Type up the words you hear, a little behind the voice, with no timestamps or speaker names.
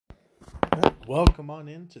Welcome on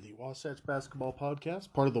into the Wasatch Basketball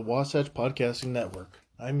Podcast, part of the Wasatch Podcasting Network.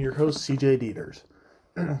 I'm your host, CJ Teirs.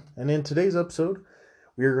 And in today's episode,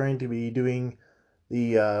 we are going to be doing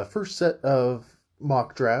the first set of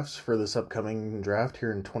mock drafts for this upcoming draft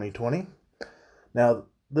here in 2020. Now,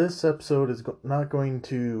 this episode is not going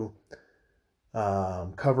to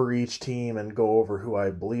cover each team and go over who I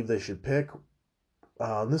believe they should pick.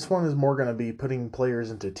 This one is more going to be putting players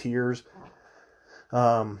into tiers.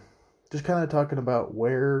 Just kind of talking about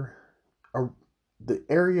where the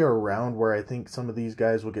area around where I think some of these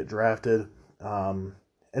guys will get drafted, and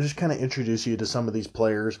just kind of introduce you to some of these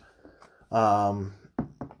players that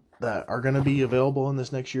are going to be available in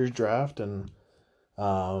this next year's draft, and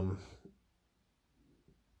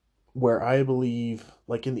where I believe,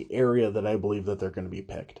 like in the area that I believe that they're going to be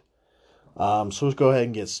picked. So let's go ahead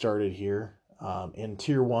and get started here. In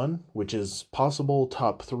Tier 1, which is possible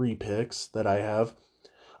top 3 picks that I have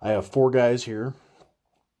 4 guys here.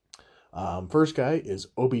 First guy is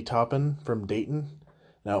Obi Toppin from Dayton.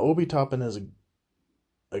 Now, Obi Toppin is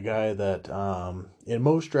a guy that in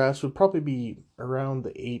most drafts would probably be around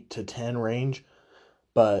the 8 to 10 range.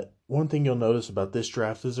 But one thing you'll notice about this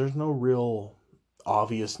draft is there's no real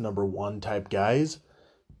obvious number 1 type guys.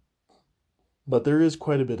 But there is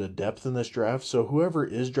quite a bit of depth in this draft. So whoever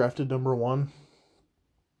is drafted number 1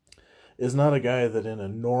 is not a guy that in a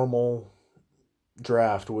normal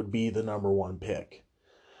draft would be the number 1 pick.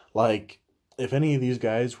 Like, if any of these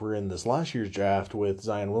guys were in this last year's draft with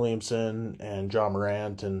Zion Williamson and Ja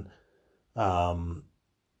Morant and all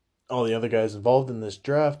the other guys involved in this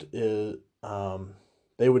draft, they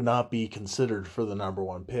would not be considered for the number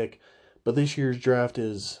 1 pick. But this year's draft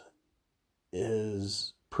is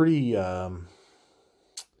pretty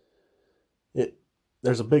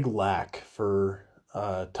there's a big lack for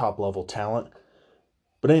top level talent.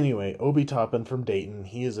 But anyway, Obi Toppin from Dayton,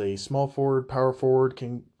 he is a small forward, power forward,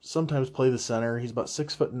 can sometimes play the center. He's about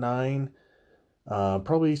 6'9",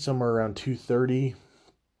 probably somewhere around 230.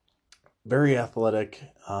 Very athletic.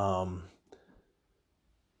 I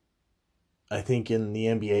think in the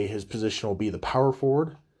NBA his position will be the power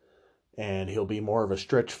forward, and he'll be more of a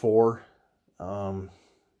stretch 4.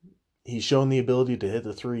 He's shown the ability to hit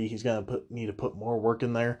the 3. He's going to need to put more work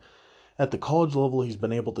in there. At the college level, he's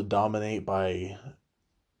been able to dominate by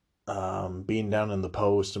being down in the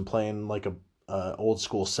post and playing like a old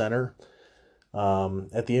school center.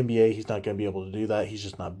 At the NBA, he's not going to be able to do that. He's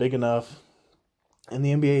just not big enough. And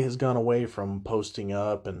the NBA has gone away from posting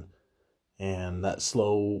up and that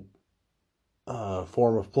slow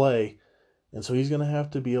form of play. And so he's going to have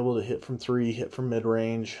to be able to hit from 3, hit from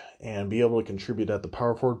mid-range, and be able to contribute at the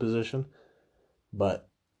power forward position. But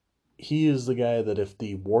he is the guy that if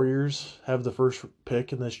the Warriors have the first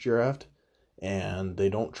pick in this draft and they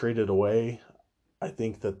don't trade it away, I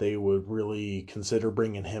think that they would really consider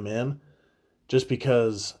bringing him in, just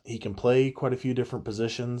because he can play quite a few different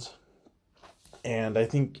positions. And I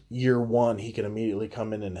think year 1, he can immediately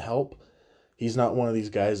come in and help. He's not one of these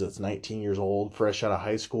guys that's 19 years old, fresh out of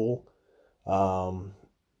high school.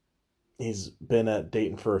 He's been at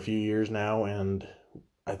Dayton for a few years now, and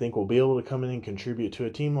I think will be able to come in and contribute to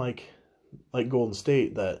a team like Golden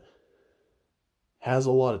State that has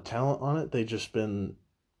a lot of talent on it. They've just been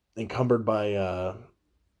encumbered by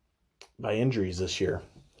injuries this year.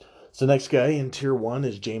 So the next guy in Tier 1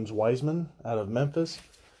 is James Wiseman out of Memphis.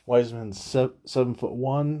 Wiseman's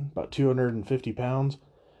 7'1", about 250 pounds.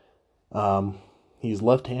 He's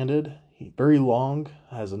left-handed. He's very long,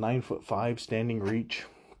 has a 9'5" standing reach,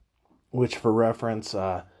 which for reference,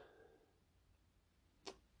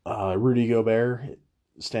 Rudy Gobert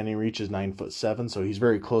standing reach is 9'7", so he's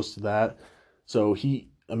very close to that. So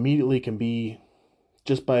he immediately can be,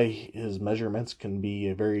 just by his measurements, can be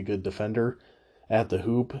a very good defender at the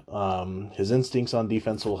hoop. His instincts on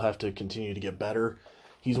defense will have to continue to get better.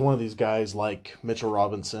 He's one of these guys like Mitchell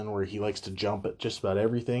Robinson where he likes to jump at just about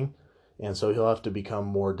everything, and so he'll have to become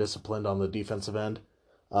more disciplined on the defensive end.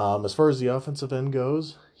 As far as the offensive end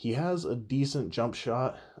goes, he has a decent jump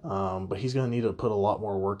shot, but he's going to need to put a lot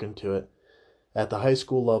more work into it. At the high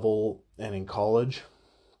school level and in college,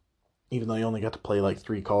 even though he only got to play like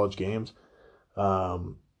 3 college games,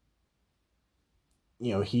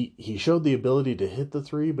 he showed the ability to hit the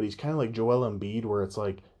 3, but he's kind of like Joel Embiid, where it's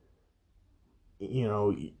like,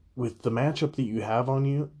 with the matchup that you have on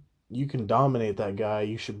you, you can dominate that guy.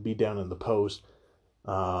 You should be down in the post.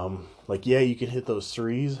 You can hit those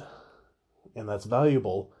 3s, and that's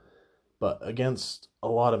valuable, but against a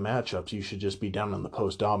lot of matchups, you should just be down in the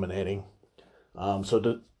post dominating.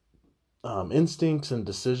 Instincts and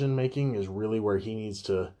decision making is really where he needs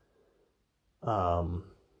to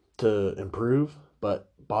improve.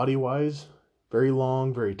 But body wise, Very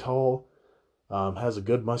long, very tall, has a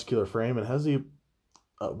good muscular frame, and has the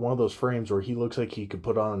one of those frames where he looks like he could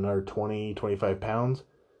put on another 20, 25 pounds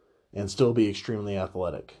and still be extremely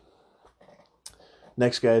athletic.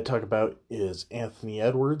 Next guy to talk about is Anthony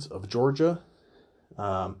Edwards of Georgia.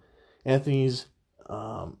 Anthony's,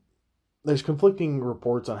 there's conflicting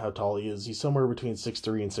reports on how tall he is. He's somewhere between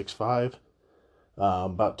 6'3" and 6'5",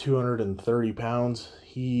 about 230 pounds.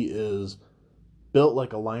 He is built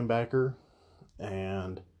like a linebacker,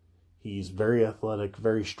 and he's very athletic,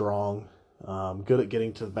 very strong, good at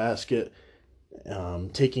getting to the basket,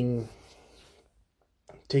 taking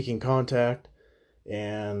contact,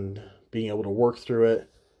 and being able to work through it.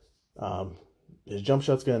 His jump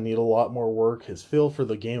shot's going to need a lot more work. His feel for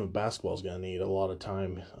the game of basketball is going to need a lot of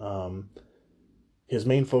time. His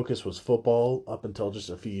main focus was football up until just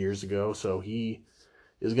a few years ago, so he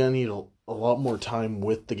is going to need a lot more time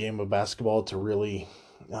with the game of basketball to really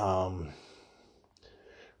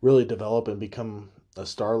develop and become a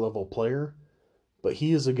star level player. But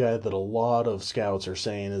he is a guy that a lot of scouts are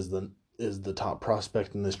saying is the top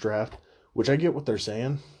prospect in this draft, which I get what they're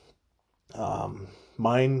saying.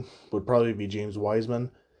 Mine would probably be James Wiseman.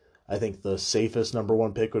 I think the safest number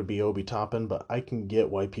one pick would be Obi Toppin, but I can get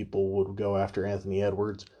why people would go after Anthony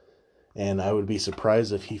Edwards, and I would be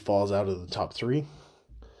surprised if he falls out of the top 3.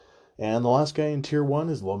 And the last guy in Tier 1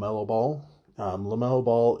 is LaMelo Ball. LaMelo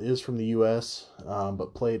Ball is from the U.S.,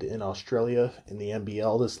 but played in Australia in the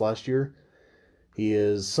NBL this last year. He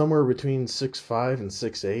is somewhere between 6'5" and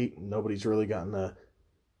 6'8". Nobody's really gotten to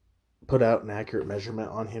put out an accurate measurement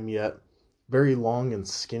on him yet. Very long and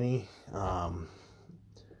skinny. Now,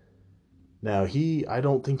 I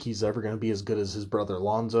don't think he's ever going to be as good as his brother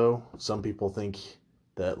Lonzo. Some people think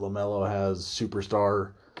that LaMelo has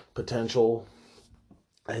superstar potential.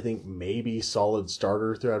 I think maybe solid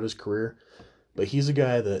starter throughout his career. But he's a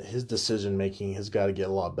guy that his decision making has got to get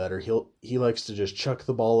a lot better. He likes to just chuck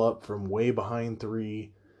the ball up from way behind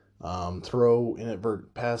 3, throw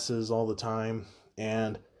inadvertent passes all the time,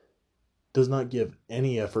 and does not give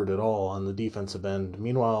any effort at all on the defensive end.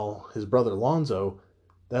 Meanwhile, his brother Lonzo,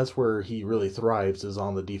 that's where he really thrives, is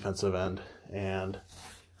on the defensive end. And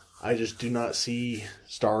I just do not see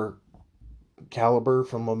star caliber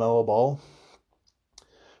from LaMelo Ball.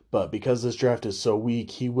 But because this draft is so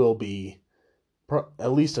weak, he will be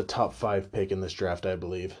at least a top 5 pick in this draft, I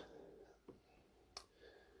believe.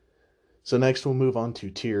 So next we'll move on to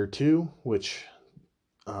Tier 2, which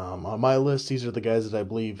on my list, these are the guys that I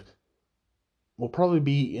believe will probably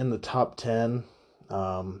be in the top 10.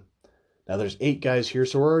 Now there's 8 guys here,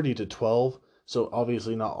 so we're already to 12. So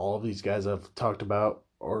obviously not all of these guys I've talked about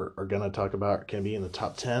or are going to talk about can be in the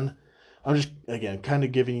top 10. I'm just, again, kind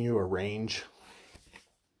of giving you a range.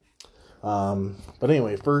 But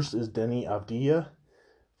anyway, first is Deni Avdija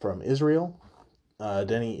from Israel.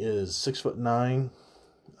 Deni is 6'9",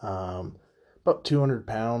 about 200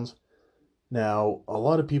 pounds. Now, a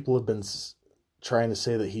lot of people have been trying to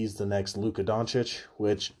say that he's the next Luka Doncic,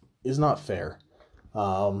 which is not fair.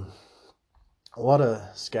 A lot of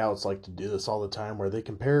scouts like to do this all the time, where they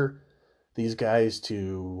compare these guys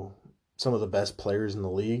to some of the best players in the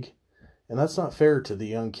league, and that's not fair to the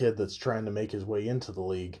young kid that's trying to make his way into the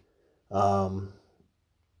league. The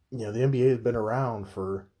NBA has been around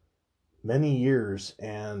for many years,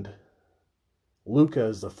 and Luka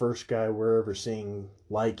is the first guy we're ever seeing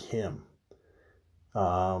like him.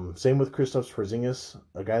 Same with Kristaps Porzingis,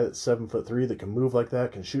 a guy that's 7'3" that can move like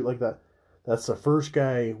that, can shoot like that. That's the first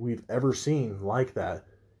guy we've ever seen like that.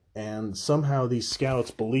 And somehow these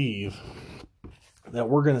scouts believe that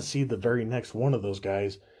we're going to see the very next one of those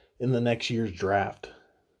guys in the next year's draft.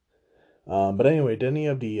 But anyway,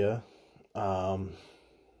 Deni Avdija.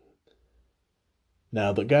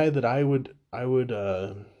 Now, the guy that I would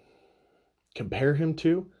compare him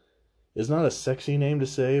to is not a sexy name to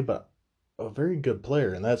say, but a very good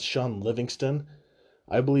player, and that's Sean Livingston.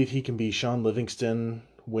 I believe he can be Sean Livingston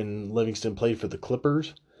when Livingston played for the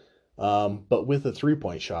Clippers, but with a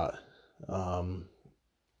three-point shot.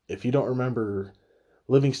 If you don't remember,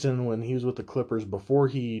 Livingston, when he was with the Clippers before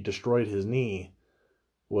he destroyed his knee,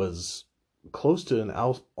 was close to an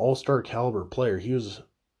all-star caliber player. He was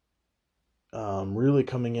really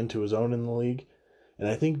coming into his own in the league, and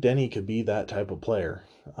I think Deni could be that type of player.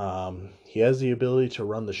 He has the ability to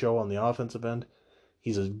run the show on the offensive end.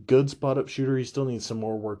 He's a good spot-up shooter. He still needs some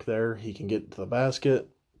more work there. He can get to the basket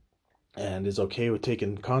and is okay with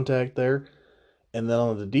taking contact there. And then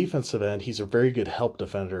on the defensive end, he's a very good help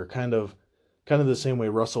defender, kind of the same way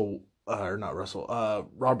Robert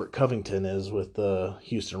Covington is with the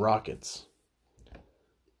Houston Rockets.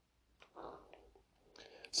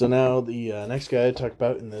 So now the next guy I talk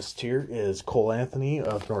about in this tier is Cole Anthony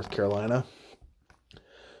of North Carolina.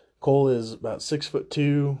 Cole is about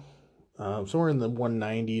 6'2", somewhere in the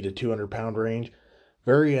 190 to 200-pound range.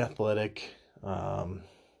 Very athletic, and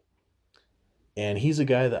he's a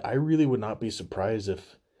guy that I really would not be surprised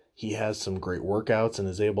if he has some great workouts and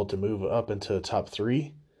is able to move up into the top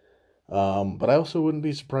 3. But I also wouldn't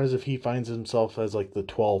be surprised if he finds himself as like the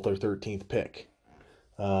 12th or 13th pick.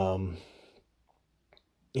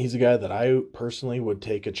 He's a guy that I personally would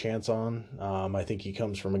take a chance on. I think he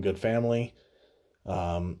comes from a good family,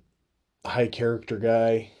 high character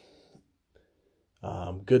guy,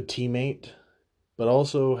 good teammate, but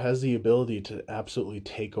also has the ability to absolutely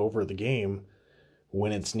take over the game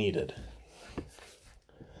when it's needed.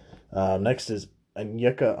 Next is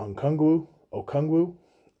Onyeka Okongwu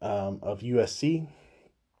of USC.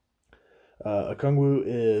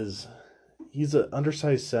 Okongwu he's an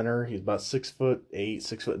undersized center. He's about 6'8",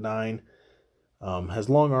 6'9", has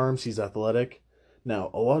long arms. He's athletic.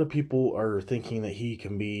 Now, a lot of people are thinking that he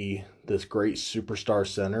can be this great superstar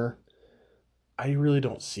center. I really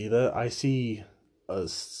don't see that. I see a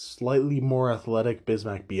slightly more athletic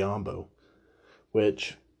Bismack Biyombo,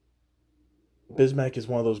 which Bismack is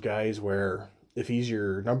one of those guys where if he's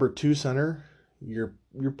your number 2 center, you're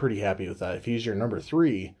pretty happy with that. If he's your number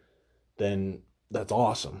 3, then that's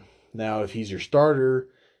awesome. Now, if he's your starter,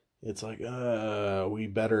 it's like, we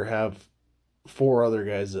better have 4 other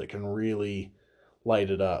guys that can really light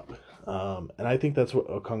it up. And I think that's what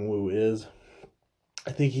Okongwu is.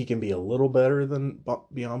 I think he can be a little better than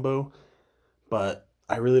Biyombo, but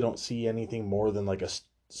I really don't see anything more than like a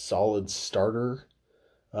solid starter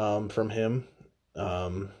from him.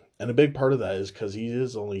 And a big part of that is because he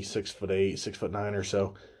is only 6'8", 6'9" or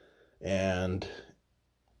so, and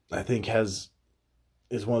I think is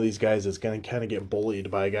one of these guys that's going to kind of get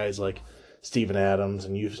bullied by guys like Steven Adams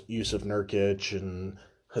and Yusuf Nurkic and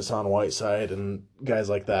Hassan Whiteside and guys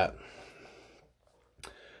like that.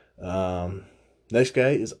 Next guy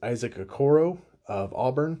is Isaac Okoro of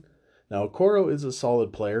Auburn. Now, Okoro is a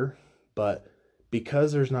solid player, but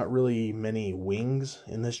because there's not really many wings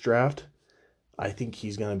in this draft, I think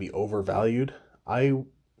he's going to be overvalued. I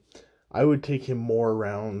would take him more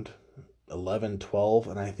around 11, 12,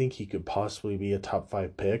 and I think he could possibly be a top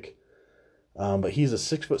 5 pick. But he's a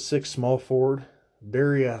 6'6" small forward,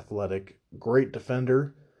 very athletic, great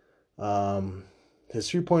defender. His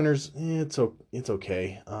 3-pointers, it's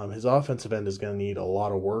okay. His offensive end is going to need a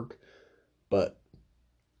lot of work, but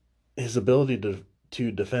his ability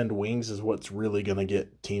to defend wings is what's really going to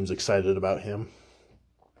get teams excited about him.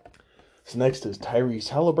 So next is Tyrese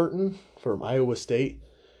Halliburton from Iowa State.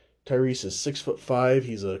 Tyrese is 6'5".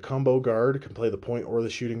 He's a combo guard, can play the point or the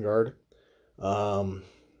shooting guard.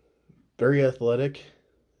 Very athletic,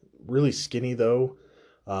 really skinny though.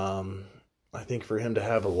 I think for him to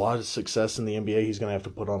have a lot of success in the NBA, he's going to have to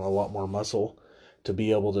put on a lot more muscle to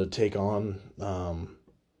be able to take on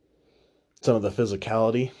some of the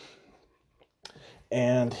physicality.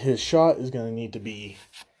 And his shot is going to need to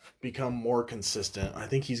become more consistent. I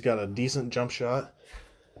think he's got a decent jump shot,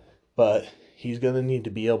 but he's going to need to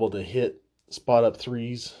be able to hit spot-up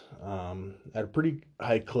threes at a pretty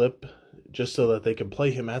high clip just so that they can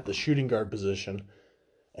play him at the shooting guard position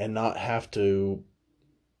and not have to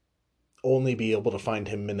only be able to find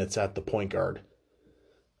him minutes at the point guard.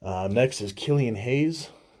 Next is Killian Hayes,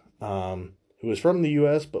 who is from the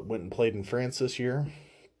U.S. but went and played in France this year.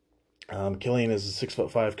 Killian is a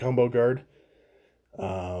 6'5" combo guard.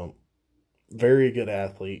 Very good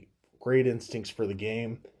athlete, great instincts for the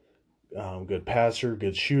game, good passer,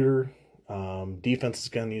 good shooter. Defense is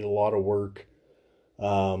going to need a lot of work.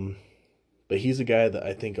 But he's a guy that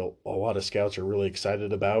I think a lot of scouts are really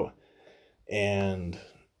excited about. And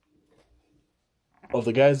of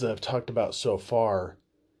the guys that I've talked about so far,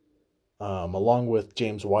 along with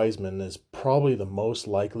James Wiseman, is probably the most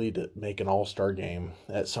likely to make an all-star game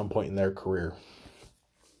at some point in their career.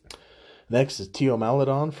 Next is Tio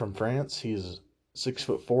Maledon from France. He's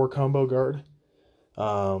 6'4" combo guard.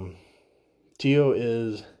 Tio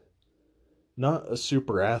is not a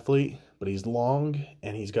super athlete, but he's long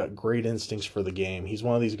and he's got great instincts for the game. He's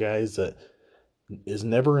one of these guys that is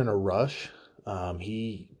never in a rush.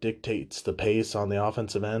 He dictates the pace on the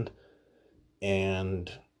offensive end and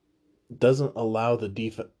doesn't allow the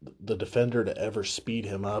defender to ever speed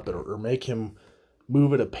him up or make him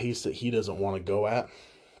move at a pace that he doesn't want to go at.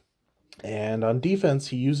 And on defense,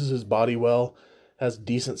 he uses his body well, has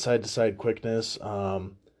decent side-to-side quickness.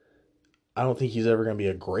 I don't think he's ever going to be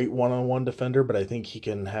a great one-on-one defender, but I think he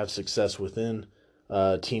can have success within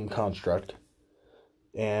a team construct.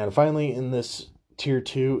 And finally, in this tier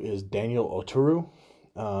 2 is Daniel Oturu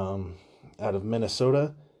out of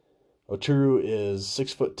Minnesota. Oturu is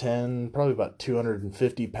 6'10", probably about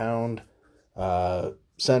 250-pound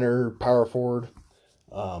center, power forward.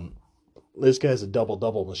 This guy's a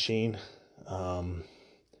double-double machine. And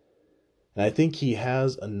I think he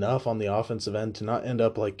has enough on the offensive end to not end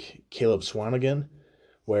up like Caleb Swanigan,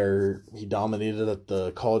 where he dominated at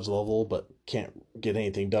the college level but can't get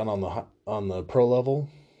anything done on the pro level.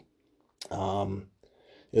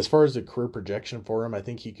 As far as the career projection for him, I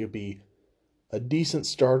think he could be a decent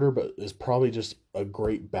starter, but is probably just a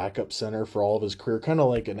great backup center for all of his career, kind of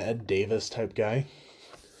like an Ed Davis type guy.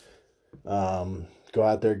 Go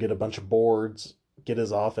out there, get a bunch of boards, get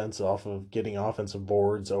his offense off of getting offensive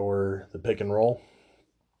boards or the pick and roll.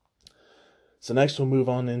 So next we'll move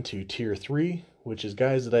on into tier 3, which is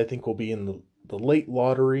guys that I think will be in the late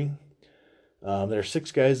lottery. There are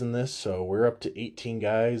 6 guys in this, so we're up to 18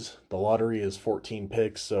 guys. The lottery is 14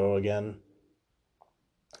 picks, so again,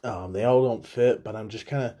 they all don't fit, but I'm just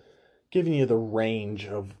kind of giving you the range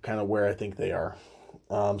of kind of where I think they are.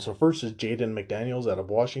 So first is Jaden McDaniels out of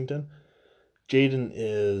Washington. Jaden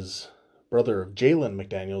is brother of Jalen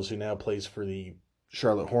McDaniels, who now plays for the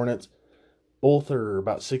Charlotte Hornets. Both are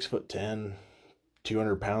about 6'10",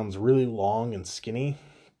 200 pounds, really long and skinny.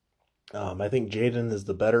 I think Jaden is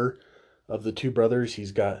the better of the two brothers.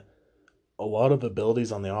 He's got a lot of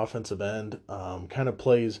abilities on the offensive end. Kind of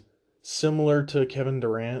plays similar to Kevin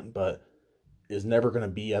Durant, but is never going to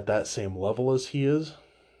be at that same level as he is.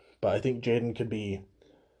 But I think Jaden could be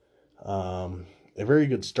a very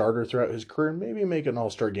good starter throughout his career and maybe make an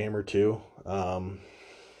all-star game or two. But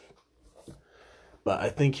I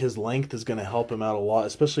think his length is going to help him out a lot,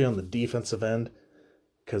 especially on the defensive end,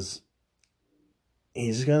 because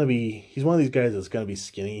he's one of these guys that's going to be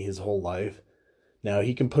skinny his whole life. Now,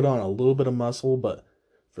 he can put on a little bit of muscle, but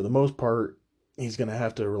for the most part, he's going to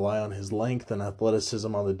have to rely on his length and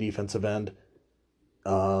athleticism on the defensive end.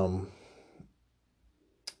 But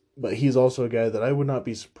he's also a guy that I would not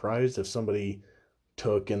be surprised if somebody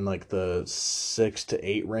took in like the 6 to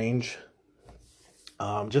 8 range.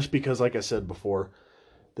 Just because, like I said before,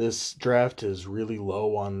 this draft is really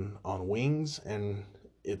low on wings, and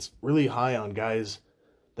it's really high on guys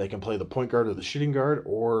that can play the point guard or the shooting guard,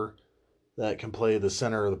 or that can play the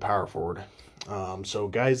center or the power forward. So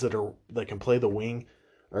guys that can play the wing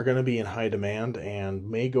are going to be in high demand and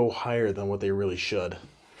may go higher than what they really should.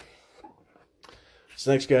 This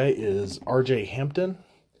next guy is R.J. Hampton.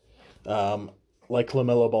 Like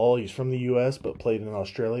LaMelo Ball, he's from the U.S. but played in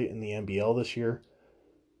Australia in the NBL this year.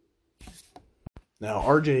 Now,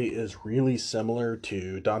 R.J. is really similar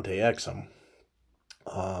to Dante Exum.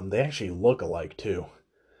 They actually look alike too.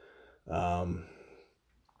 But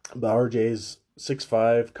RJ's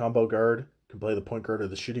 6'5", combo guard, can play the point guard or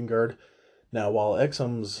the shooting guard. Now, while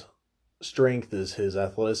Exum's strength is his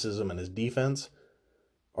athleticism and his defense,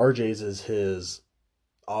 RJ's is his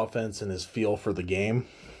offense and his feel for the game.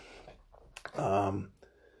 But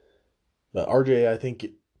RJ, I think,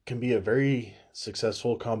 can be a very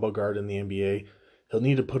successful combo guard in the NBA. He'll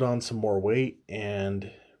need to put on some more weight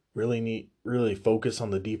and really focus on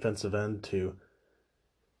the defensive end to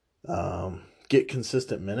get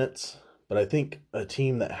consistent minutes. But I think a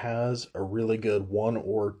team that has a really good 1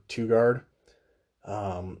 or 2 guard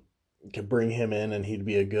could bring him in, and he'd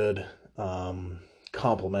be a good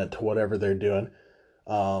complement to whatever they're doing.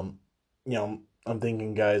 I'm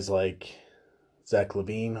thinking guys like Zach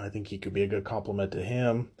LaVine. I think he could be a good complement to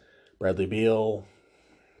him. Bradley Beal,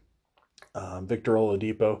 Victor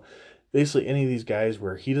Oladipo. Basically any of these guys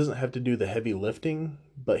where he doesn't have to do the heavy lifting,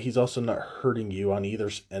 but he's also not hurting you on either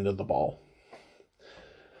end of the ball.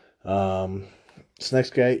 This next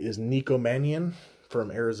guy is Nico Mannion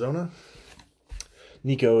from Arizona.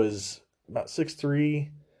 Nico is about 6'3",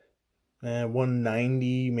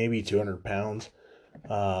 190, maybe 200 pounds.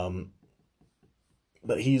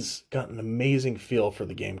 But he's got an amazing feel for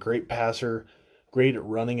the game. Great passer, great at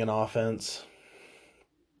running an offense.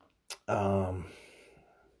 And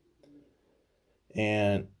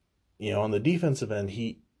on the defensive end,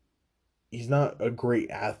 he's not a great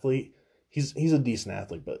athlete. He's a decent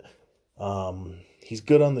athlete, but he's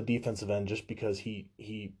good on the defensive end just because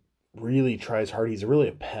he really tries hard. He's really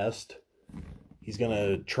a pest. He's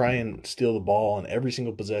gonna try and steal the ball on every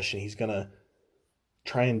single possession. He's gonna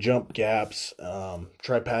try and jump gaps,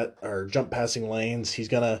 jump passing lanes. He's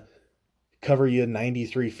gonna cover you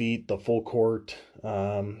 93 feet, the full court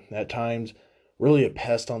at times. Really a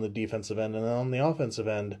pest on the defensive end, and on the offensive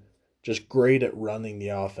end, just great at running the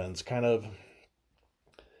offense. Kind of,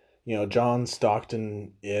 John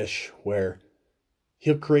Stockton-ish, where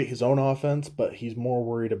he'll create his own offense, but he's more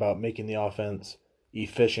worried about making the offense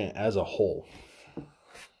efficient as a whole.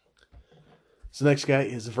 So next guy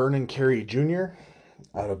is Vernon Carey Jr.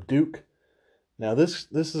 out of Duke. Now this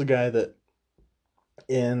is a guy that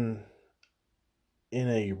in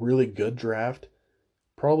a really good draft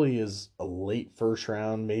probably is a late first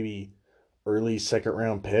round, maybe early second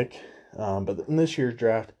round pick. But in this year's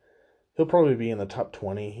draft, he'll probably be in the top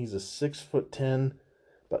 20. He's a 6'10",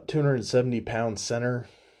 about 270-pound center,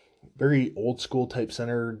 very old school type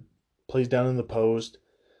center. Plays down in the post,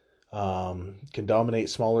 can dominate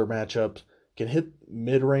smaller matchups, can hit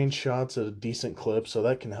mid-range shots at a decent clip, so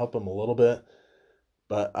that can help him a little bit.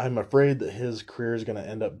 But I'm afraid that his career is going to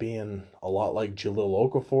end up being a lot like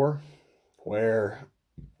Jahlil Okafor, where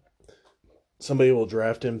somebody will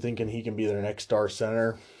draft him thinking he can be their next star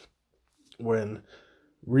center, when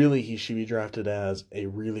really he should be drafted as a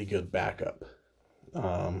really good backup.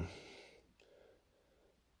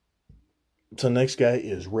 So next guy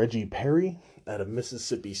is Reggie Perry out of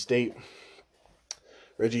Mississippi State.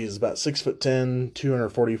 Reggie is about 6'10",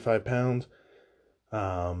 245 pounds.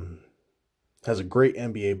 Has a great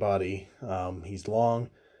NBA body. He's long,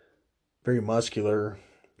 very muscular,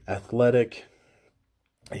 athletic.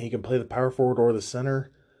 He can play the power forward or the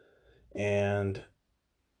center. And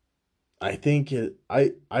I think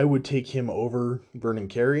I would take him over Vernon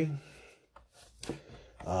Carey.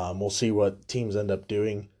 We'll see what teams end up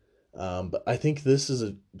doing. But I think this is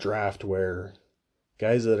a draft where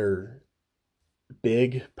guys that are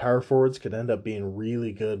big power forwards could end up being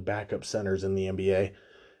really good backup centers in the NBA,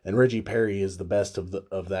 and Reggie Perry is the best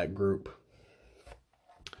of that group.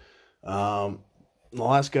 The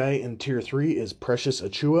last guy in tier 3 is Precious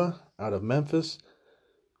Achiuwa out of Memphis.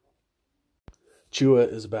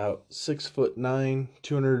 Achiuwa is about 6'9",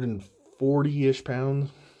 240-ish pounds.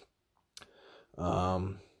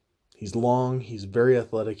 He's long, he's very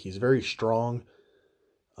athletic, he's very strong.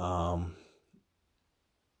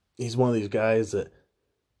 He's one of these guys that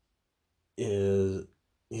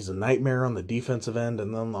he's a nightmare on the defensive end,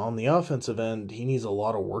 and then on the offensive end, he needs a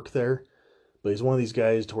lot of work there. But he's one of these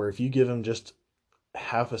guys to where if you give him just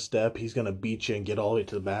half a step, he's going to beat you and get all the way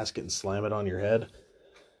to the basket and slam it on your head.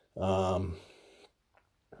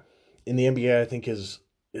 In the NBA, I think his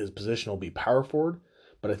position will be power forward,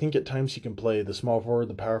 but I think at times he can play the small forward,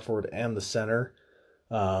 the power forward, and the center.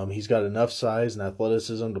 He's got enough size and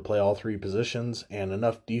athleticism to play all three positions, and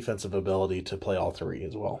enough defensive ability to play all three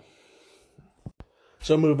as well.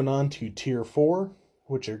 So moving on to tier 4,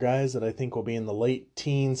 which are guys that I think will be in the late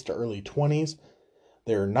teens to early 20s.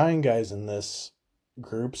 There are 9 guys in this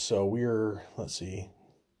group, so we're,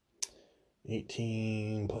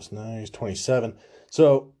 18 plus 9 is 27.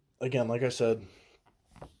 So, again, like I said,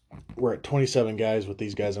 we're at 27 guys with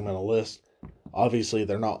these guys I'm going to list. Obviously,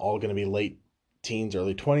 they're not all going to be late teens,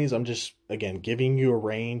 early 20s. I'm just, again, giving you a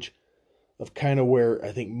range of kind of where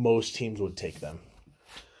I think most teams would take them.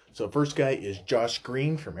 So first guy is Josh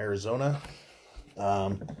Green from Arizona.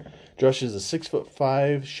 Josh is a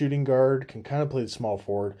 6'5" shooting guard, can kind of play the small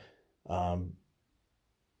forward.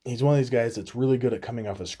 He's one of these guys that's really good at coming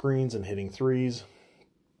off of screens and hitting threes,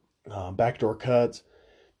 backdoor cuts.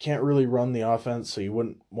 Can't really run the offense, so you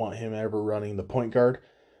wouldn't want him ever running the point guard.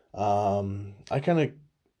 I kind of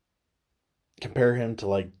compare him to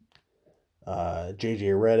like J.J.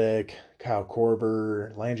 Redick, Kyle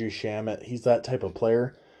Korver, Landry Shamet. He's that type of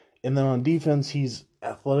player. And then on defense, he's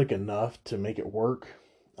athletic enough to make it work.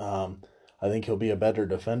 I think he'll be a better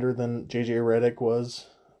defender than J.J. Redick was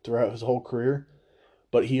throughout his whole career.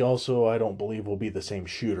 But he also, I don't believe, will be the same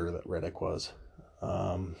shooter that Redick was.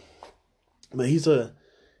 But he's a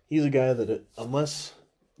guy that, unless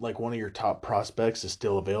like one of your top prospects is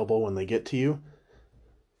still available when they get to you,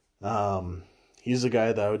 he's a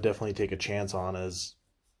guy that I would definitely take a chance on as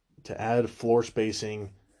to add floor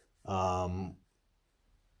spacing.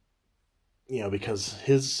 Because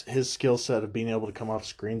his skill set of being able to come off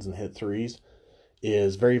screens and hit threes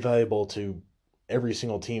is very valuable to every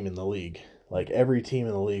single team in the league. Like, every team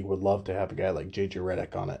in the league would love to have a guy like J.J.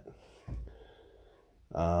 Redick on it.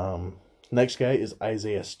 Next guy is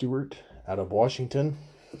Isaiah Stewart out of Washington.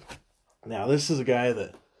 Now, this is a guy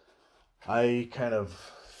that I kind of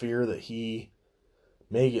fear that he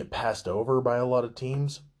may get passed over by a lot of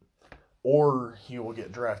teams, or he will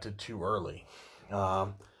get drafted too early.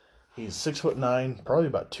 He's 6'9", probably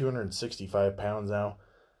about 265 pounds now.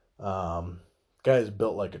 Guy is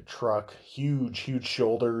built like a truck, huge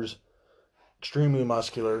shoulders, extremely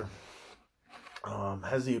muscular.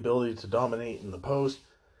 Has the ability to dominate in the post,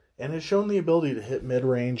 and has shown the ability to hit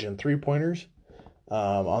mid-range and three-pointers.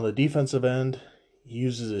 On the defensive end, he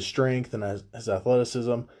uses his strength and his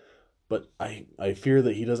athleticism, but I fear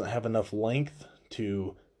that he doesn't have enough length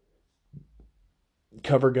to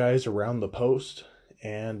cover guys around the post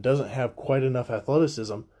and doesn't have quite enough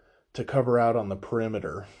athleticism to cover out on the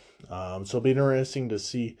perimeter. So it'll be interesting to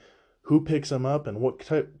see who picks him up and what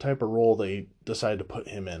type of role they decide to put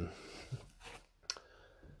him in.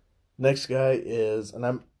 Next guy is,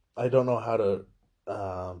 and I don't know how to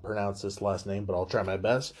pronounce this last name, but I'll try my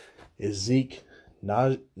best, is Zeke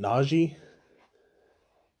Nnaji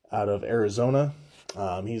out of Arizona.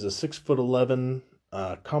 He's a 6'11"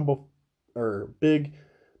 combo or big,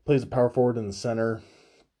 plays a power forward in the center.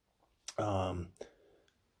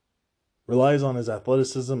 Relies on his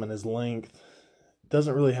athleticism and his length.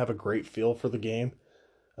 Doesn't really have a great feel for the game.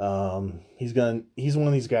 He's one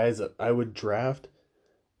of these guys that I would draft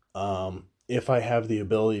if I have the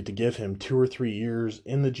ability to give him 2 or 3 years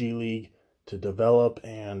in the G League to develop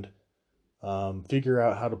and figure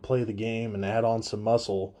out how to play the game and add on some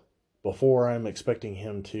muscle before I'm expecting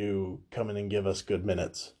him to come in and give us good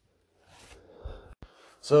minutes.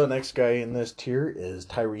 So the next guy in this tier is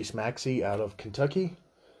Tyrese Maxey out of Kentucky.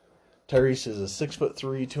 Tyrese is a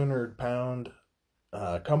 6'3", 200-pound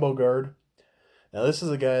combo guard. Now this is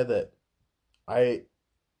a guy that I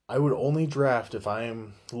would only draft if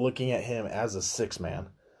I'm looking at him as a 6-man.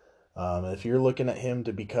 If you're looking at him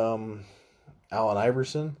to become Allen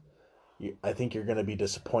Iverson, I think you're going to be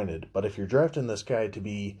disappointed. But if you're drafting this guy to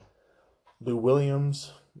be Lou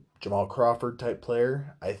Williams, Jamal Crawford type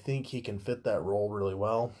player, I think he can fit that role really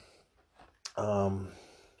well.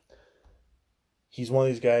 He's one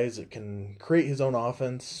of these guys that can create his own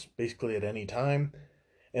offense basically at any time.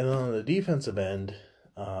 And then on the defensive end,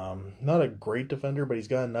 not a great defender, but he's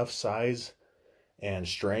got enough size and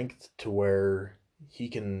strength to where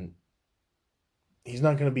he's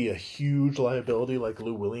not going to be a huge liability like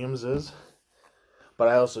Lou Williams is. But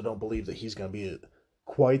I also don't believe that he's going to be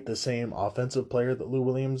quite the same offensive player that Lou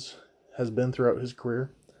Williams has been throughout his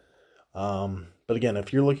career. But again,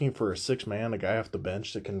 if you're looking for a 6-man, a guy off the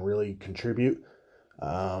bench that can really contribute,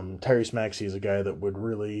 Tyrese Maxey is a guy that would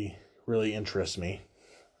really, really interest me.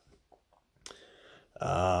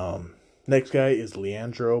 Next guy is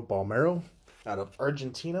Leandro Balmero out of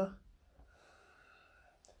Argentina.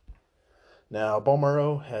 Now,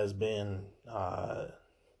 Balmero has been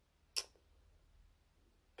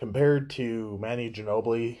compared to Manu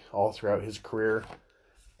Ginobili all throughout his career,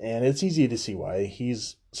 and it's easy to see why.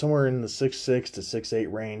 He's somewhere in the 6'6" to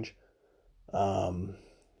 6'8" range.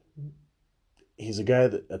 He's a guy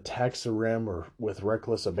that attacks the rim with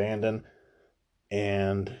reckless abandon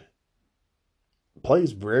and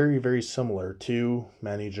plays very, very similar to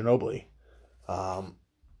Manu Ginobili.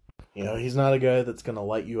 He's not a guy that's going to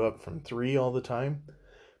light you up from 3 all the time,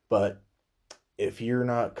 but if you're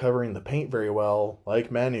not covering the paint very well,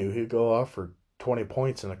 like Manu, he'd go off for 20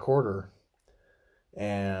 points in a quarter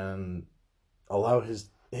and allow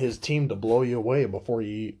his team to blow you away before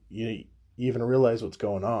you even realize what's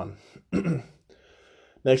going on.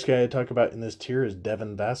 Next guy I talk about in this tier is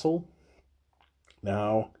Devin Vassell.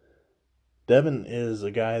 Now, Devin is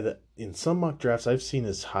a guy that in some mock drafts I've seen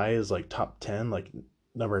as high as like top 10, like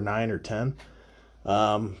number 9 or 10.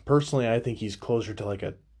 Personally, I think he's closer to like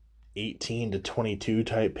a 18 to 22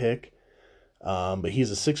 type pick. But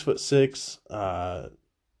he's a 6'6"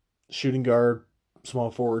 shooting guard,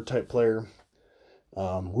 small forward type player.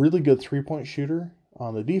 Really good 3-point shooter.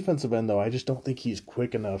 On the defensive end, though, I just don't think he's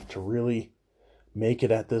quick enough to really make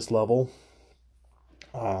it at this level.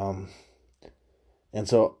 And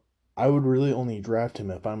so I would really only draft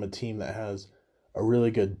him if I'm a team that has a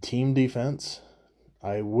really good team defense.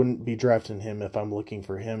 I wouldn't be drafting him if I'm looking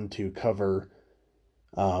for him to cover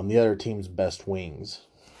the other team's best wings.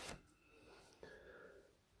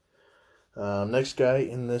 Next guy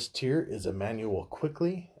in this tier is Emmanuel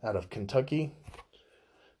Quickley out of Kentucky.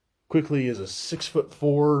 Quickley is a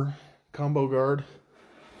 6'4" combo guard.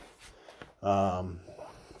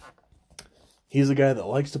 He's a guy that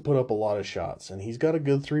likes to put up a lot of shots, and he's got a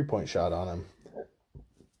good 3-point shot on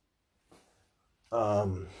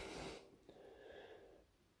him.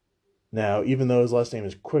 Now, even though his last name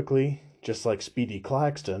is Quickley, just like Speedy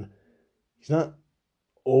Claxton, he's not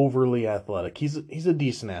overly athletic. He's a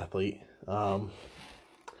decent athlete. But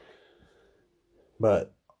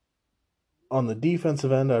on the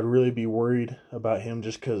defensive end, I'd really be worried about him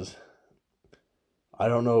just because I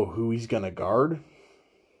don't know who he's going to guard.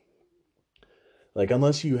 Like,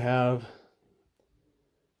 unless you have,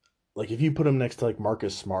 like, if you put him next to, like,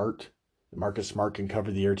 Marcus Smart can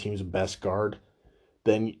cover the other team's best guard,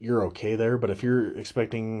 then you're okay there. But if you're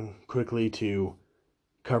expecting Quickley to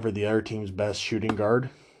cover the other team's best shooting guard,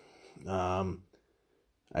 I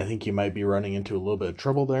think you might be running into a little bit of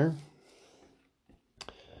trouble there.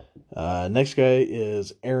 Next guy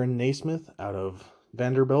is Aaron Naismith out of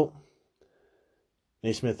Vanderbilt.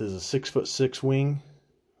 Naismith is a 6'6" wing.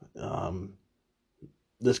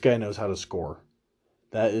 This guy knows how to score.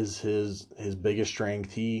 That is his biggest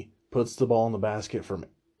strength. He puts the ball in the basket from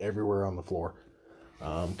everywhere on the floor.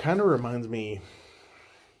 Kind of reminds me,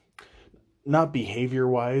 not behavior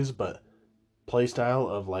wise, but play style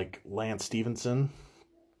of like Lance Stevenson,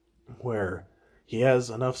 where he has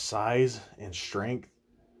enough size and strength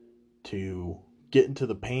to get into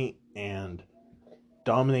the paint and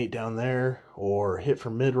dominate down there, or hit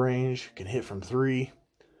from mid range, can hit from three.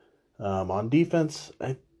 On defense,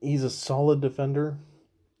 he's a solid defender,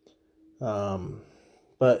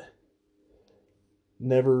 but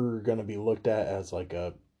never going to be looked at as like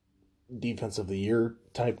a defense of the year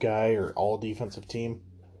type guy or all defensive team.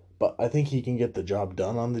 But I think he can get the job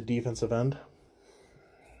done on the defensive end.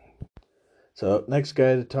 So next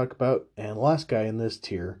guy to talk about, and last guy in this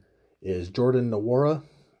tier, is Jordan Nwora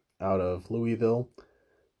out of Louisville.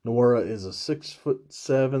 Nwora is a 6'7",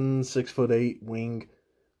 6'8" wing.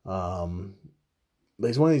 But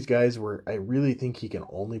he's one of these guys where I really think he can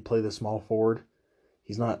only play the small forward.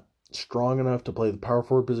 He's not strong enough to play the power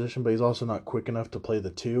forward position, but he's also not quick enough to play the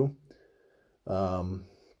two.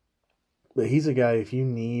 But he's a guy, if you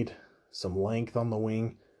need some length on the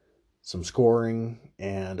wing, some scoring,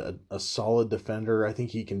 and a solid defender, I think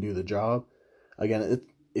he can do the job. Again,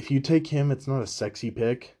 if you take him, it's not a sexy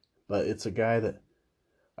pick, but it's a guy that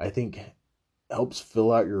I think helps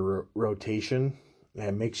fill out your rotation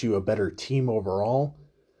and makes you a better team overall.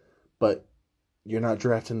 But you're not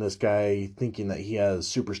drafting this guy thinking that he has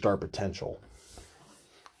superstar potential.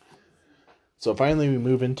 So finally we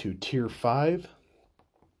move into tier 5,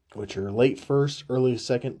 which are late first, early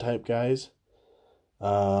second type guys.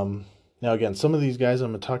 Now again, some of these guys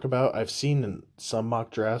I'm going to talk about, I've seen in some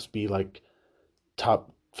mock drafts be like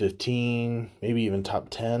top 15, maybe even top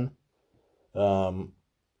 10. But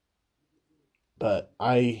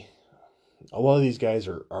a lot of these guys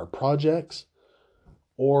are projects,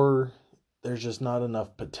 or there's just not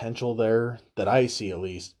enough potential there, that I see at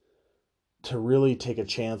least, to really take a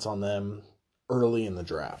chance on them early in the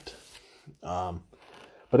draft.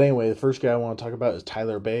 But anyway, the first guy I want to talk about is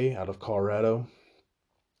Tyler Bay out of Colorado.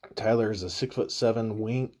 Tyler is a 6'7"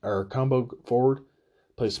 wing or combo forward,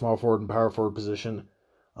 plays small forward and power forward position.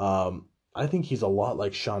 I think he's a lot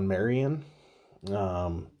like Sean Marion,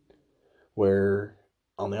 where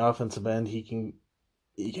on the offensive end he can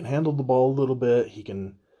handle the ball a little bit. He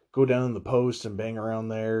can go down in the post and bang around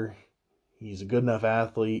there. He's a good enough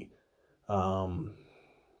athlete. But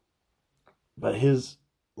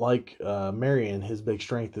Marion, his big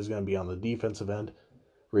strength is going to be on the defensive end,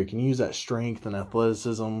 where he can use that strength and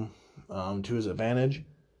athleticism to his advantage.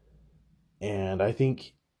 And I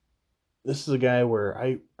think this is a guy where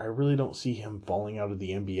I really don't see him falling out of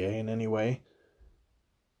the NBA in any way.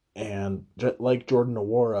 And like Jordan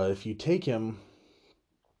Nwora, if you take him,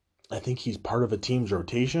 I think he's part of a team's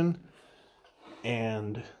rotation.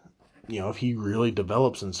 And, if he really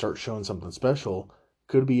develops and starts showing something special,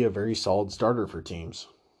 could be a very solid starter for teams.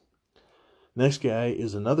 Next guy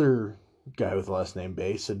is another guy with the last name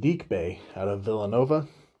Bay, Saddiq Bey out of Villanova.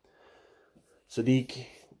 Saddiq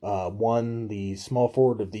won the Small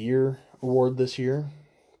Forward of the Year award this year.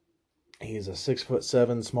 He's a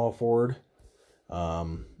 6'7" small forward.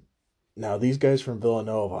 Now these guys from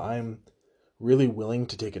Villanova, I'm really willing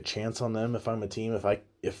to take a chance on them if I'm a team.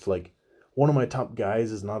 If like one of my top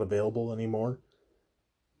guys is not available anymore,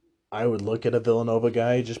 I would look at a Villanova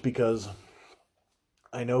guy, just because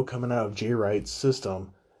I know coming out of Jay Wright's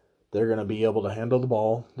system, they're going to be able to handle the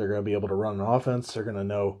ball. They're going to be able to run an offense. They're going to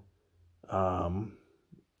know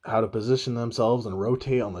how to position themselves and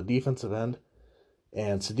rotate on the defensive end.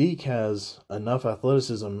 And Saddiq has enough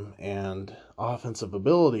athleticism and offensive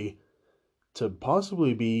ability to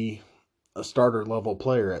possibly be a starter level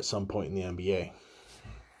player at some point in the NBA.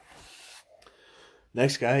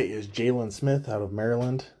 Next guy is Jalen Smith out of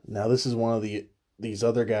Maryland. Now this is one of these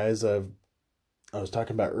other guys I was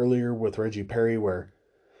talking about earlier with Reggie Perry, where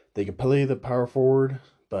they could play the power forward,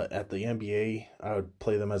 but at the NBA, I would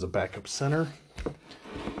play them as a backup center.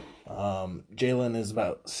 Jalen is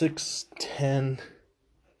about 6'10",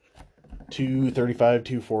 235,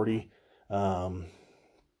 240.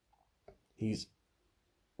 He's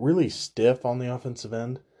really stiff on the offensive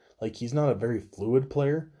end. Like, he's not a very fluid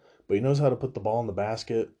player, but he knows how to put the ball in the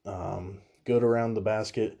basket, good around the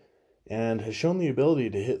basket, and has shown the ability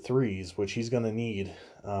to hit threes, which he's going to need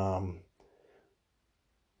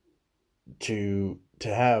to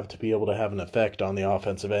be able to have an effect on the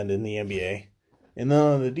offensive end in the NBA. And then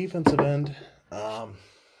on the defensive end, not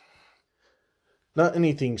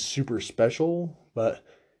anything super special, but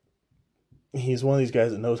he's one of these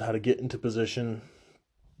guys that knows how to get into position,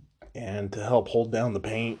 and to help hold down the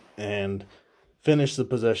paint and finish the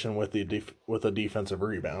possession with with a defensive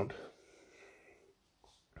rebound.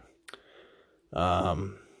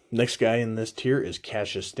 Next guy in this tier is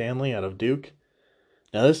Cassius Stanley out of Duke.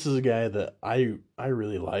 Now this is a guy that I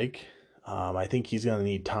really like. I think he's going to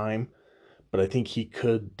need time, but I think he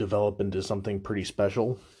could develop into something pretty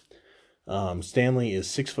special. Stanley is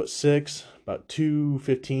 6'6", about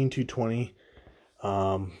 215, 220.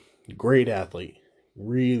 Great athlete,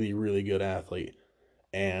 really, really good athlete.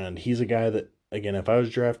 And he's a guy that, again, if I was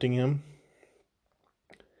drafting him,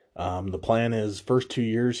 the plan is first 2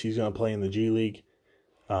 years he's going to play in the G League,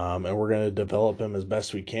 and we're going to develop him as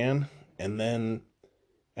best we can. And then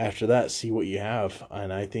after that, see what you have.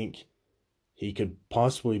 And I think he could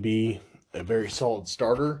possibly be a very solid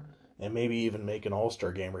starter and maybe even make an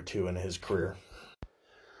all-star game or two in his career.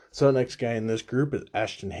 So the next guy in this group is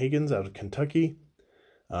Ashton Higgins out of Kentucky.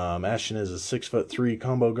 Ashton is a 6'3"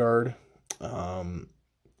 combo guard.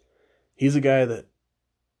 He's a guy that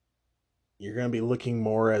you're going to be looking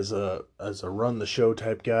more as a run the show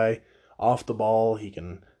type guy. Off the ball, he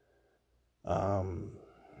can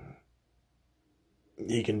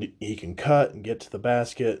cut and get to the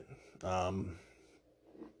basket.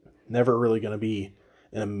 Never really going to be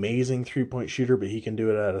an amazing 3-point shooter, but he can do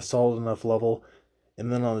it at a solid enough level.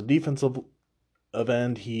 And then on the defensive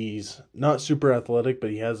end, he's not super athletic, but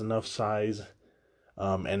he has enough size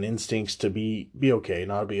and instincts to be okay,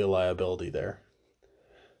 not be a liability there.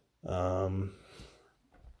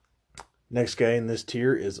 Next guy in this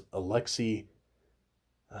tier is Alexei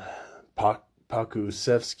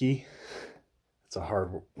Pakusevsky. It's a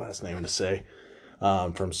hard last name to say.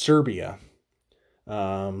 From Serbia.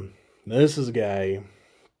 This is a guy,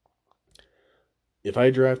 if I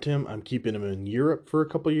draft him, I'm keeping him in Europe for a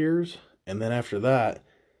couple years. And then after that,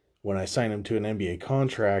 when I sign him to an NBA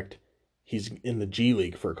contract, he's in the G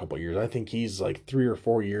League for a couple years. I think he's like 3 or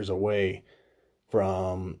 4 years away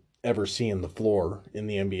from ever seeing the floor in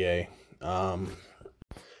the NBA.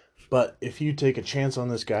 But if you take a chance on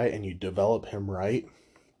this guy and you develop him right,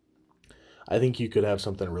 I think you could have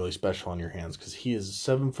something really special on your hands, because he is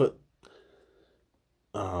 7 foot.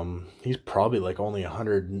 He's probably like only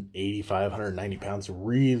 185, 190 pounds.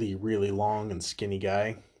 Really, really long and skinny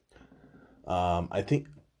guy. I think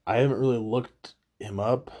I haven't really looked him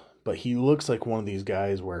up, but he looks like one of these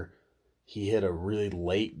guys where he hit a really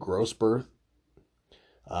late growth spurt.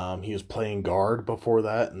 He was playing guard before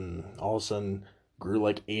that, and all of a sudden grew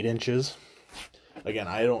like 8 inches. Again,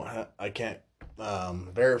 I can't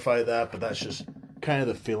verify that, but that's just kind of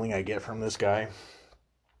the feeling I get from this guy.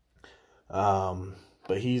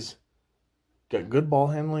 But he's got good ball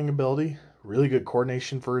handling ability, really good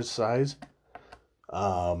coordination for his size.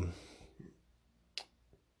 But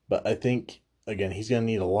I think, again, he's going to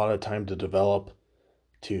need a lot of time to develop,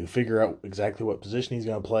 to figure out exactly what position he's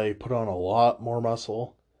going to play, put on a lot more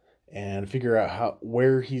muscle, and figure out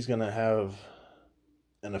where he's going to have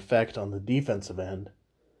an effect on the defensive end.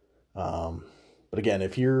 But again,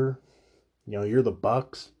 if you're the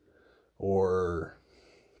Bucks or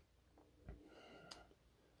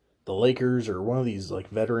the Lakers or one of these like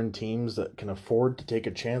veteran teams that can afford to take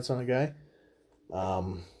a chance on a guy,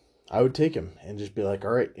 I would take him and just be like,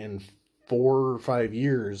 all right, in 4 or 5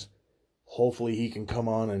 years, hopefully he can come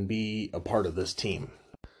on and be a part of this team.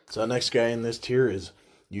 So the next guy in this tier is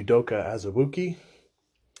Udoka Azubuike.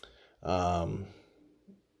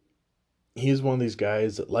 He's one of these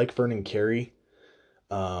guys that, like Vernon Carey,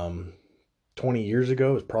 20 years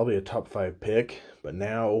ago was probably a top 5 pick, but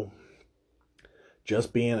now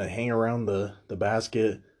just being a hang around the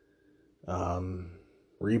basket,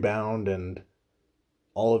 rebound, and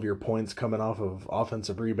all of your points coming off of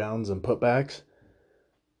offensive rebounds and putbacks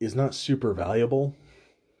is not super valuable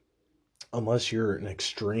unless you're an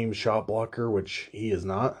extreme shot blocker, which he is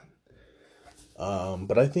not.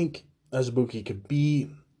 But I think Azubuike could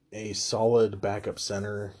be a solid backup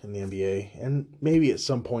center in the NBA and maybe at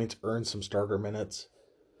some points earn some starter minutes.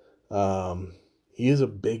 He is a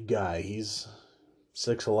big guy. He's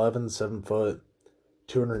 6'11", 7 foot,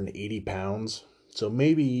 280 pounds. So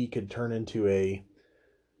maybe he could turn into a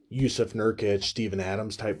Yusuf Nurkic, Steven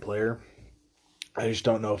Adams type player. I just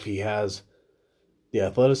don't know if he has the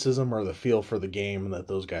athleticism or the feel for the game that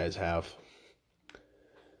those guys have.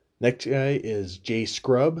 Next guy is Jay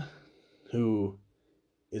Scrubb, who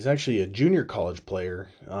is actually a junior college player.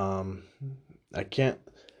 I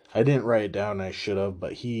didn't write it down, I should have,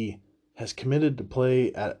 but he has committed to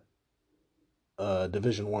play at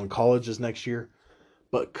Division I colleges next year,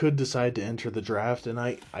 but could decide to enter the draft, and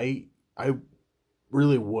I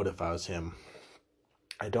really would if I was him.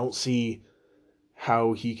 I don't see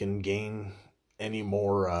how he can gain any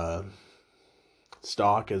more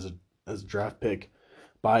stock as a draft pick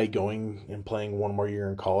by going and playing one more year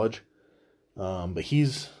in college. But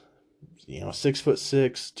he's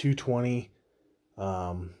 6'6", 220.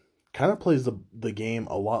 Kind of plays the game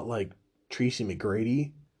a lot like Tracy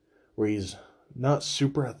McGrady, where he's not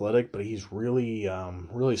super athletic, but he's really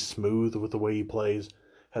smooth with the way he plays.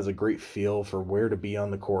 Has a great feel for where to be on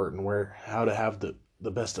the court and how to have the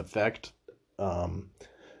best effect.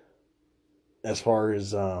 As far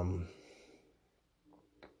as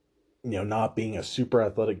not being a super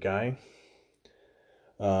athletic guy,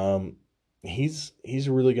 he's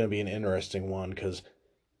really going to be an interesting one because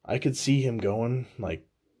I could see him going like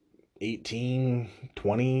 18,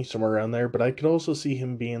 20, somewhere around there, but I could also see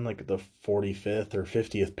him being like the 45th or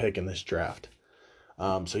 50th pick in this draft.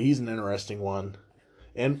 So he's an interesting one.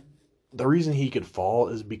 And the reason he could fall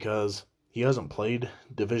is because he hasn't played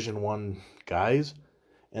Division I guys,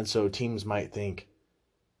 and so teams might think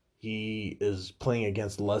he is playing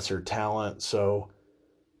against lesser talent, so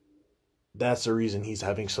that's the reason he's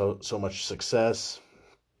having so much success.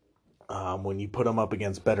 When you put him up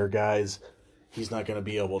against better guys, he's not going to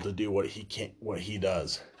be able to do what he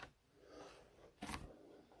does.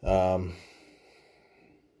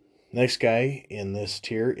 Next guy in this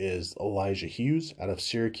tier is Elijah Hughes out of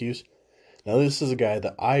Syracuse. Now this is a guy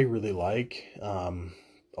that I really like.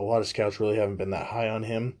 A lot of scouts really haven't been that high on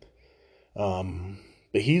him.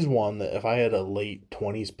 But he's one that if I had a late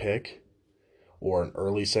 20s pick or an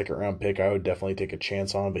early second round pick, I would definitely take a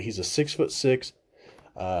chance on. But he's a 6'6"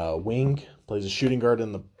 wing, plays a shooting guard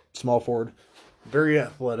in the small forward, very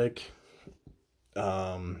athletic.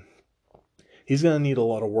 He's going to need a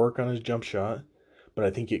lot of work on his jump shot, but I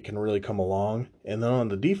think it can really come along. And then on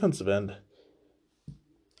the defensive end,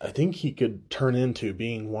 I think he could turn into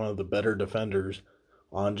being one of the better defenders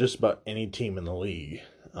on just about any team in the league.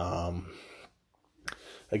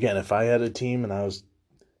 Again, if I had a team and I was,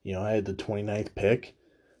 I had the 29th pick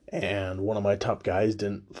and one of my top guys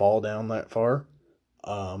didn't fall down that far,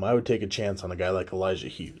 I would take a chance on a guy like Elijah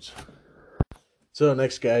Hughes. So the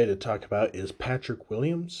next guy to talk about is Patrick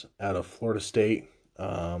Williams out of Florida State.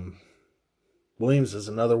 Williams is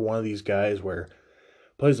another one of these guys where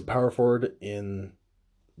plays a power forward in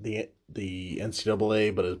the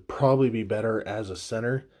NCAA, but it'd probably be better as a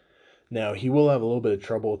center. Now, he will have a little bit of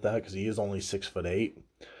trouble with that because he is only 6'8",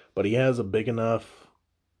 but he has a big enough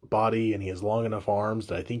body and he has long enough arms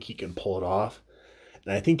that I think he can pull it off.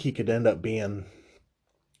 And I think he could end up being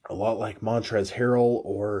a lot like Montrezl Harrell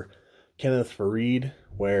or Kenneth Faried,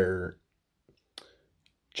 where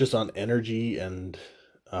just on energy and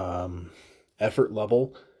effort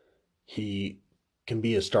level, he can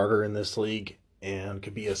be a starter in this league and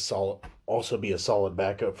could be also be a solid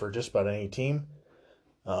backup for just about any team.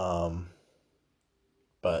 But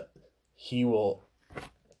he will,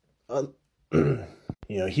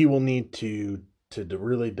 he will need to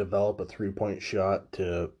really develop a 3-point shot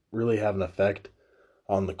to really have an effect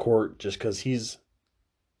on the court, just because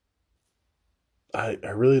I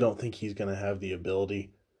really don't think he's going to have the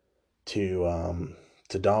ability to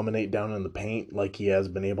dominate down in the paint like he has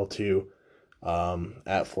been able to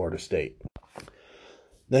at Florida State.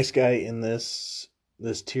 Next guy in this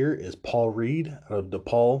tier is Paul Reed out of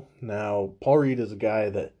DePaul. Now, Paul Reed is a guy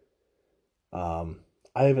that I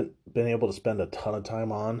haven't been able to spend a ton of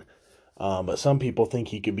time on, but some people think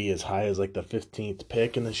he could be as high as like the 15th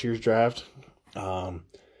pick in this year's draft.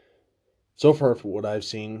 So far, from what I've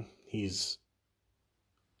seen, he's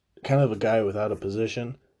kind of a guy without a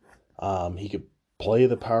position. He could play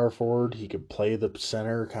the power forward, he could play the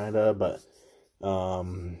center, kind of, but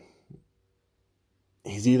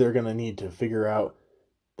he's either going to need to figure out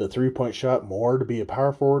the 3-point shot more to be a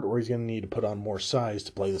power forward, or he's going to need to put on more size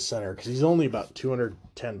to play the center, because he's only about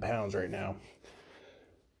 210 pounds right now.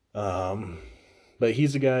 But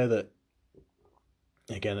he's a guy that,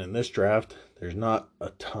 again, in this draft, there's not a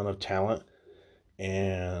ton of talent,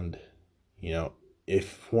 and,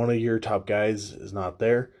 if one of your top guys is not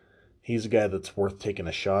there, he's a guy that's worth taking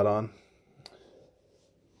a shot on.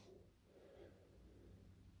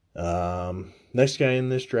 Next guy in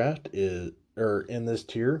this in this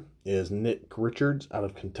tier is Nick Richards out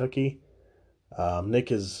of Kentucky. Nick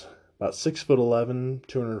is about 6'11",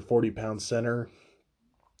 240-pound center.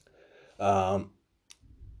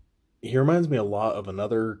 He reminds me a lot of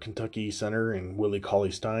another Kentucky center in Willie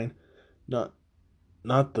Cauley-Stein.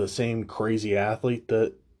 Not the same crazy athlete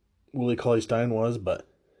that Willie Cauley-Stein was, but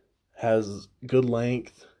has good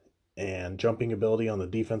length and jumping ability on the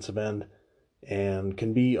defensive end, and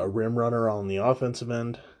can be a rim runner on the offensive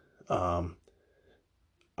end.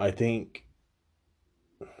 I think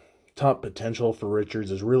top potential for Richards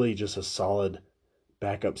is really just a solid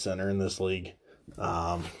backup center in this league.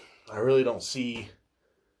 I really don't see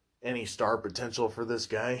any star potential for this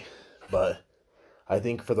guy, but I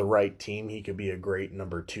think for the right team, he could be a great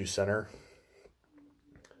number 2 center.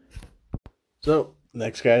 So,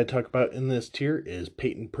 next guy to talk about in this tier is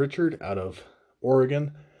Peyton Pritchard out of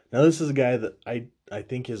Oregon. Now, this is a guy that I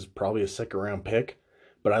think is probably a second round pick,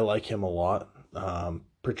 but I like him a lot.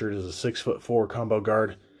 Pritchard is a 6'4" combo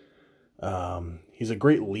guard. He's a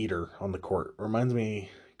great leader on the court. Reminds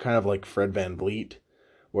me kind of like Fred VanVleet,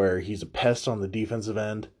 where he's a pest on the defensive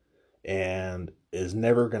end and is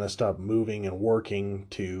never going to stop moving and working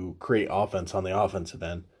to create offense on the offensive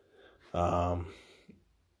end.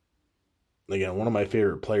 Again, one of my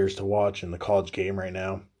favorite players to watch in the college game right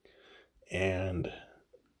now. And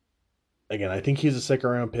again, I think he's a second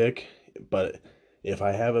round pick, but if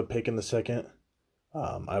I have a pick in the second,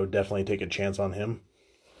 I would definitely take a chance on him.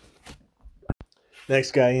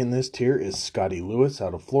 Next guy in this tier is Scotty Lewis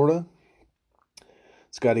out of Florida.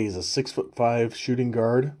 Scotty is a 6'5" shooting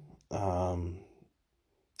guard.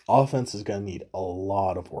 Offense is going to need a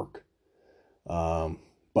lot of work.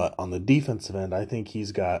 But on the defensive end, I think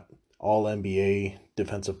he's got all NBA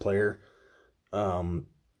defensive player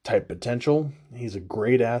type potential. He's a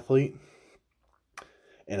great athlete.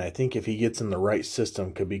 And I think if he gets in the right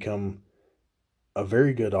system, could become a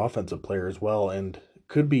very good offensive player as well, and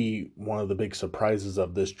could be one of the big surprises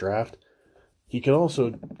of this draft. He could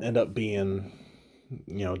also end up being,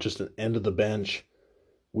 just an end of the bench.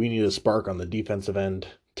 We need a spark on the defensive end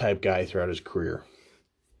type guy throughout his career.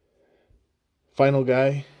 Final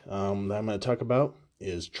guy that I'm going to talk about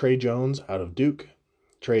is Trey Jones out of Duke.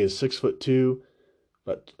 Trey is 6'2",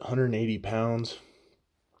 about 180 pounds.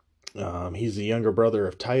 He's the younger brother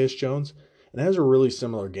of Tyus Jones and has a really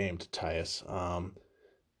similar game to Tyus.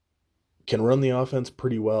 Can run the offense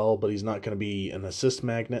pretty well, but he's not going to be an assist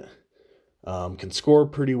magnet. Can score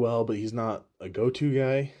pretty well, but he's not a go-to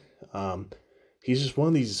guy. He's just one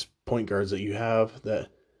of these point guards that you have that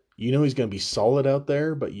he's going to be solid out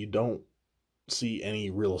there, but you don't see any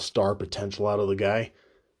real star potential out of the guy.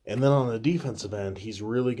 And then on the defensive end, he's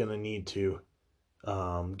really going to need to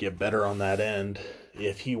get better on that end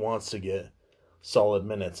if he wants to get solid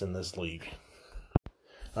minutes in this league.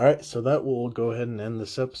 All right, so that will go ahead and end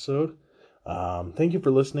this episode. Thank you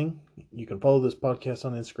for listening. You can follow this podcast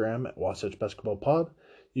on Instagram at Wasatch Basketball Pod.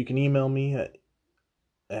 You can email me at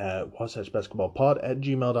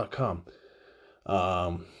wasatchbasketballpod@gmail.com.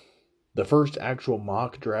 The first actual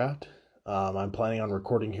mock draft I'm planning on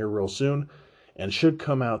recording here real soon and should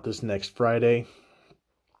come out this next Friday,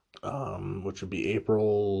 which would be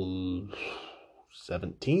April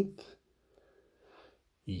 17th.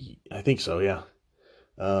 I think so, yeah.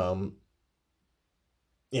 So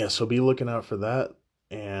be looking out for that.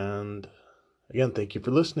 And again, thank you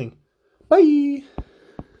for listening. Bye!